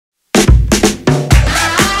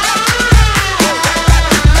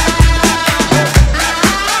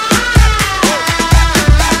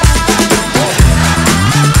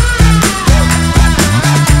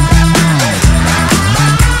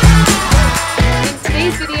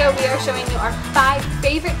video we are showing you our 5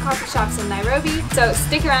 favorite coffee shops in Nairobi, so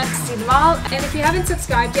stick around to see them all. And if you haven't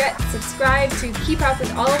subscribed yet, subscribe to keep up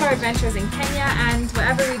with all of our adventures in Kenya and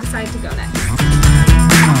wherever we decide to go next.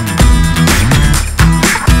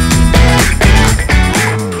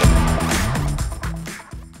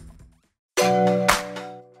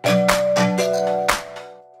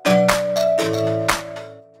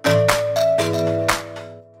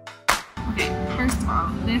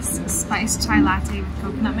 This spiced chai latte with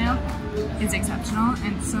coconut milk is exceptional,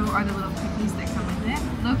 and so are the little cookies that come with it.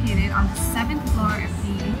 Located on the 7th floor of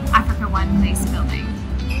the Africa One Place building.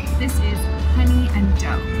 This is honey and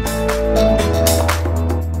dough.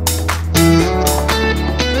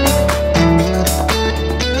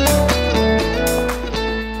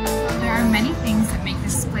 There are many things that make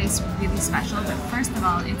this place really special, but first of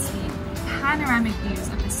all, it's the panoramic views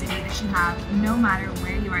of the city that you have no matter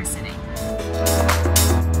where you are sitting.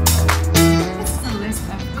 This is a list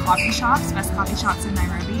of coffee shops, best coffee shops in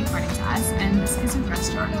Nairobi according to us, and this is a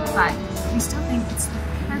restaurant, but we still think it's the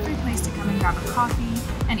perfect place to come and grab a coffee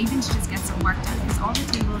and even to just get some work done, because all the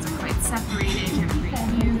tables are quite separated, you have a great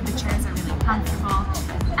view, the chairs are really comfortable,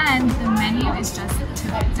 and the menu is just to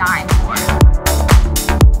die for.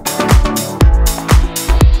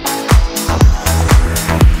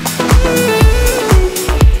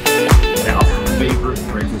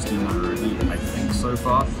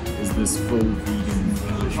 Is this full vegan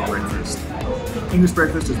English breakfast. English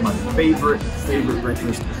breakfast is my favorite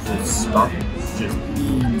breakfast, full stop. Just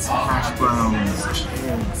beans, hash browns,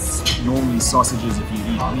 eggs, normally sausages if you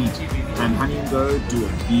eat meat, and Honey and Dough do a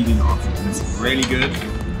vegan option, and it's really good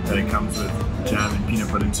that it comes with jam and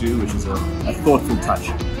peanut butter too, which is a thoughtful touch.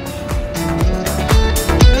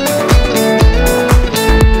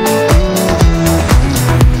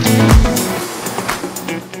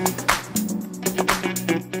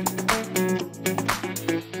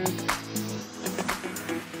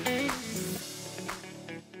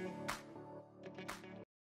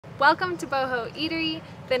 Welcome to Boho Eatery,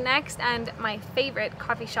 the next and my favorite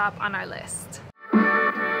coffee shop on our list.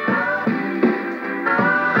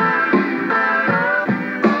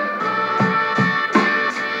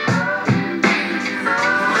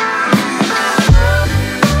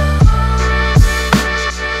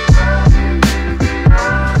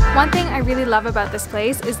 One thing I really love about this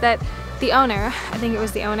place is that the owner, I think it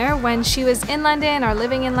was the owner, when she was in London or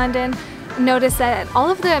living in London, noticed that at all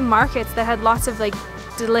of the markets that had lots of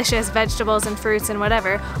delicious vegetables and fruits and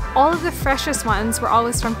whatever, all of the freshest ones were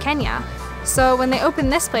always from Kenya. So when they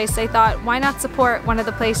opened this place, they thought, why not support one of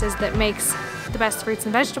the places that makes the best fruits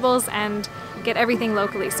and vegetables and get everything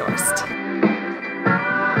locally sourced.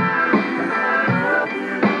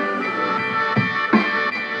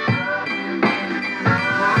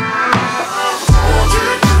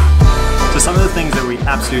 So some of the things that we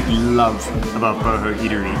absolutely love about Boho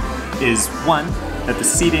Eatery is, one, that the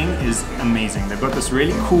seating is amazing. They've got this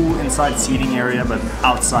really cool inside seating area, but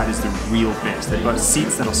outside is the real best. They've got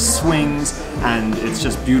seats that'll swings, and it's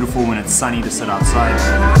just beautiful when it's sunny to sit outside.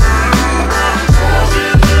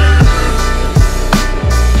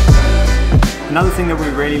 Another thing that we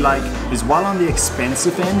really like is, while on the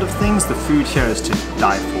expensive end of things, the food here is to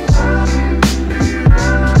die for.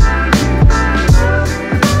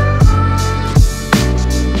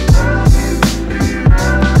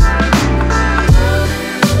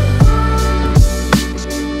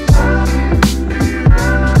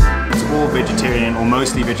 Or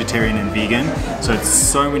mostly vegetarian and vegan, so it's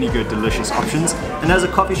so many good delicious options. And as a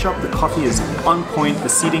coffee shop, the coffee is on point, the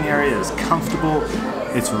seating area is comfortable,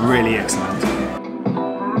 it's really excellent.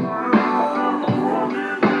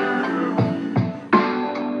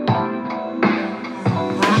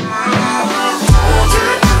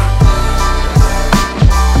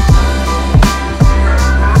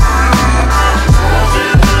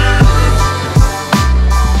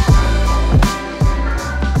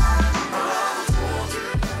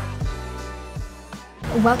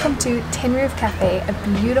 Welcome to Tin Roof Cafe, a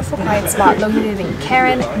beautiful quiet spot located in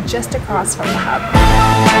Karen, just across from the hub.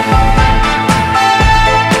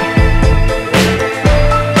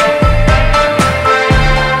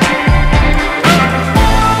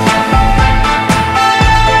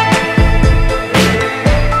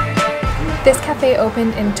 This cafe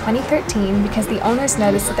opened in 2013 because the owners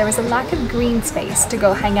noticed that there was a lack of green space to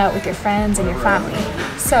go hang out with your friends and your family.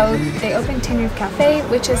 So they opened Tin Roof Cafe,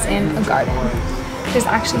 which is in a garden. There's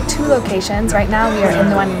actually 2 locations. Right now we are in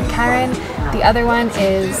the one in Karen. The other one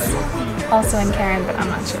is also in Karen, but I'm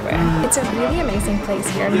not sure where. It's a really amazing place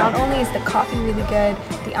here. Not only is the coffee really good,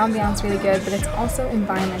 the ambiance really good, but it's also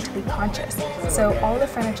environmentally conscious. So all the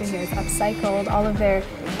furniture here is upcycled, all of their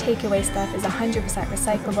takeaway stuff is 100%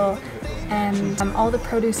 recyclable, and all the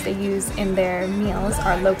produce they use in their meals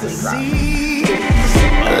are locally grown.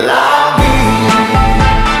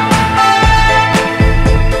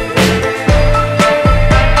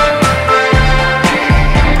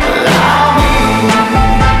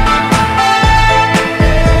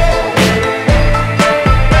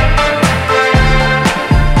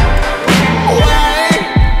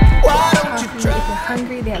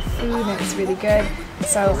 Hungry, they have food and it's really good,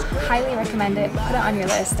 so highly recommend it. Put it on your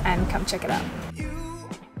list and come check it out.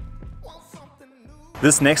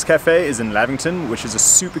 This next cafe is in Lavington, which is a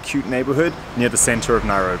super cute neighborhood near the center of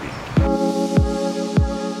Nairobi.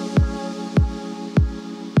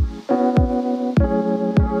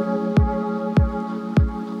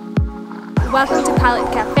 Welcome to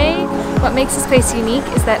Palette Cafe. What makes this place unique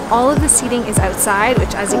is that all of the seating is outside,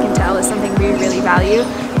 which as you can tell is something we really value,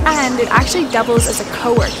 and it actually doubles as a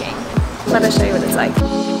co-working. Let us show you what it's like.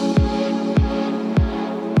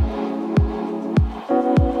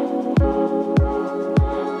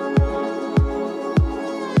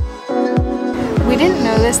 We didn't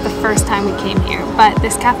know this the first time we came here, but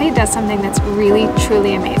this cafe does something that's really,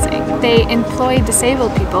 truly amazing. They employ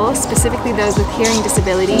disabled people, specifically those with hearing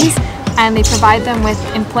disabilities, and they provide them with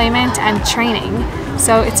employment and training.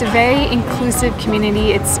 So it's a very inclusive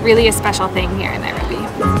community. It's really a special thing here in Nairobi.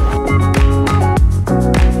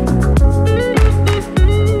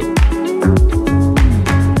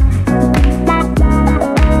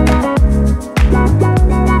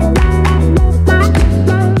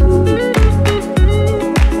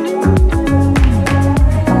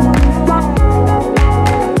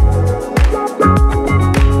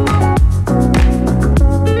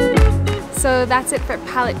 So that's it for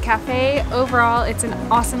Palette Cafe. Overall, it's an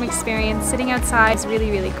awesome experience. Sitting outside is really,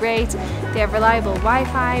 really great. They have reliable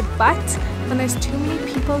Wi-Fi, but when there's too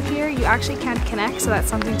many people here, you actually can't connect, so that's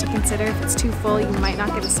something to consider. If it's too full, you might not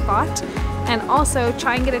get a spot. And also,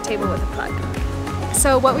 try and get a table with a plug.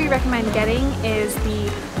 So what we recommend getting is the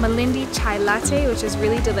Malindi chai latte, which is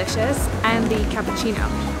really delicious, and the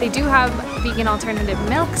cappuccino. They do have vegan alternative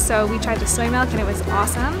milk, so we tried the soy milk and it was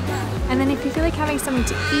awesome. And then if you feel like having something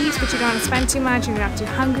to eat but you don't want to spend too much and you're not too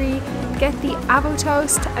hungry, get the avo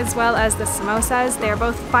toast as well as the samosas. They are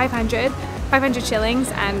both 500 shillings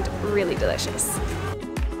and really delicious.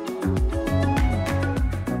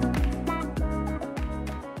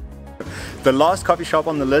 The last coffee shop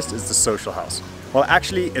on the list is the Social House. Well,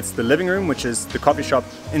 actually, it's the living room, which is the coffee shop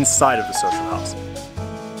inside of the Social House.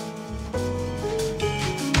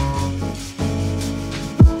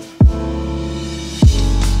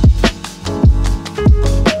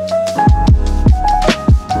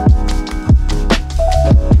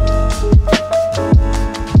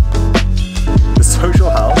 The Social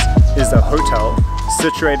House is a hotel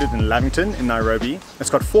situated in Lavington in Nairobi. It's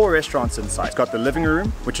got 4 restaurants inside. It's got the living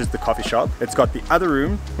room, which is the coffee shop. It's got the other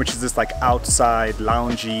room, which is this like outside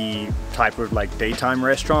loungy type of like daytime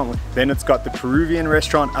restaurant. Then it's got the Peruvian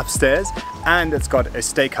restaurant upstairs, and it's got a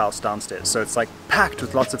steakhouse downstairs. So it's like packed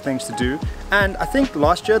with lots of things to do. And I think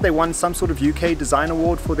last year they won some sort of UK design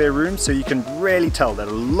award for their room, so you can really tell that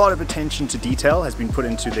a lot of attention to detail has been put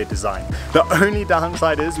into their design. The only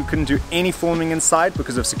downside is we couldn't do any filming inside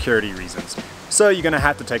because of security reasons. So you're gonna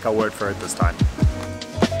have to take our word for it this time.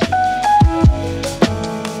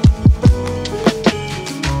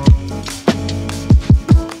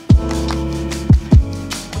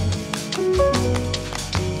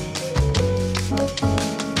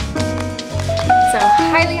 So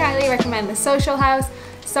highly recommend the Social House.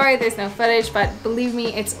 Sorry there's no footage, but believe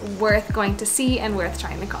me, it's worth going to see and worth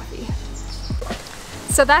trying the coffee.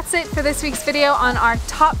 So that's it for this week's video on our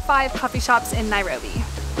top 5 coffee shops in Nairobi.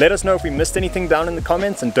 Let us know if we missed anything down in the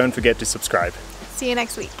comments, and don't forget to subscribe. See you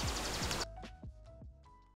next week.